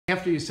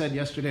After you said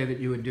yesterday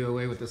that you would do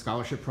away with the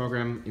scholarship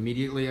program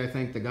immediately, I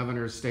think the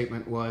governor's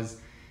statement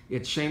was,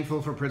 it's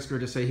shameful for Pritzker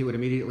to say he would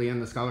immediately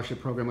end the scholarship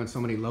program when so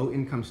many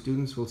low-income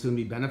students will soon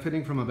be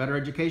benefiting from a better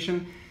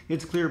education.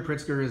 It's clear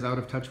Pritzker is out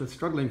of touch with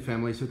struggling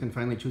families who can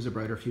finally choose a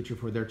brighter future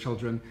for their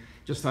children.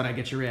 Just thought I'd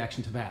get your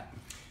reaction to that.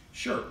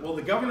 Sure. Well,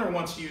 the governor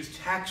wants to use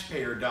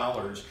taxpayer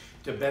dollars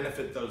to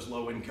benefit those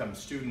low-income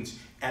students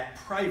at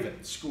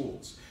private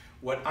schools.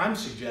 What I'm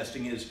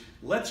suggesting is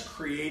let's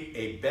create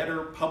a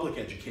better public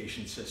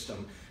education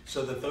system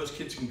so that those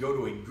kids can go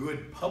to a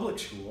good public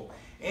school,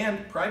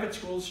 and private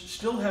schools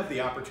still have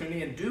the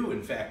opportunity and do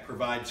in fact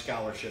provide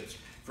scholarships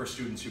for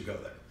students who go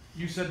there.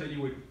 You said that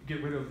you would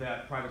get rid of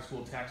that private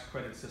school tax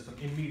credit system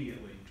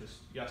immediately, just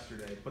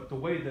yesterday, but the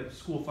way the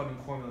school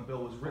funding formula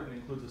bill was written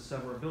includes a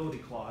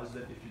severability clause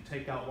that if you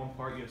take out one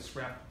part, you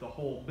scrap the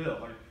whole bill.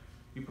 Are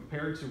you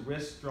prepared to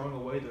risk throwing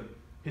away the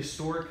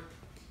historic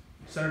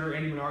Senator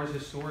Andy Menard's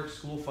historic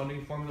school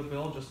funding formula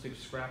bill just to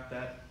scrap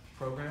that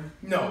program?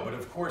 No, but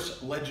of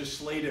course,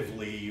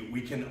 legislatively,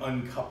 we can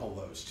uncouple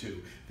those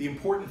two. The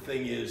important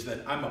thing is that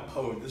I'm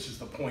opposed, this is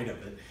the point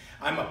of it,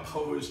 I'm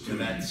opposed to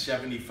that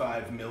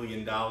 $75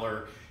 million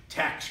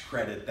tax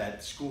credit,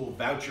 that school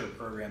voucher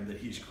program that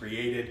he's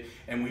created,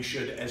 and we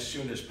should, as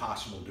soon as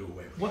possible, do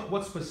away with it.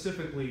 What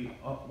specifically,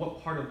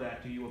 what part of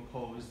that do you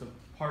oppose? The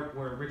part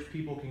where rich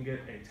people can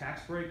get a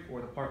tax break,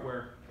 or the part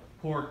where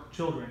poor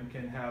children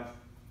can have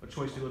a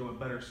choice to go to a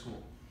better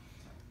school?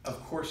 Of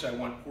course, I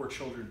want poor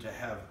children to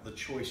have the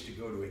choice to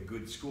go to a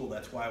good school.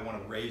 That's why I want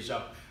to raise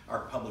up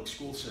our public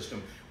school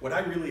system. What I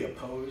really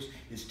oppose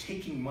is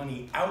taking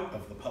money out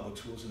of the public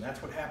schools, and that's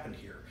what happened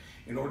here,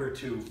 in order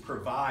to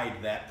provide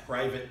that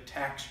private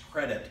tax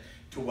credit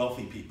to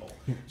wealthy people.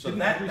 So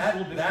that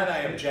I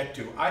object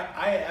to.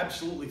 I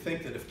absolutely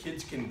think that if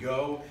kids can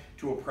go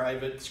to a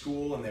private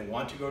school and they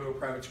want to go to a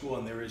private school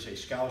and there is a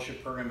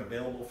scholarship program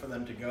available for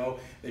them to go,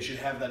 they should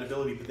have that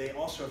ability, but they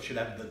also should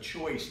have the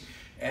choice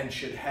and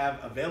should have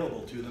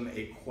available to them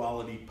a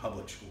quality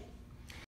public school.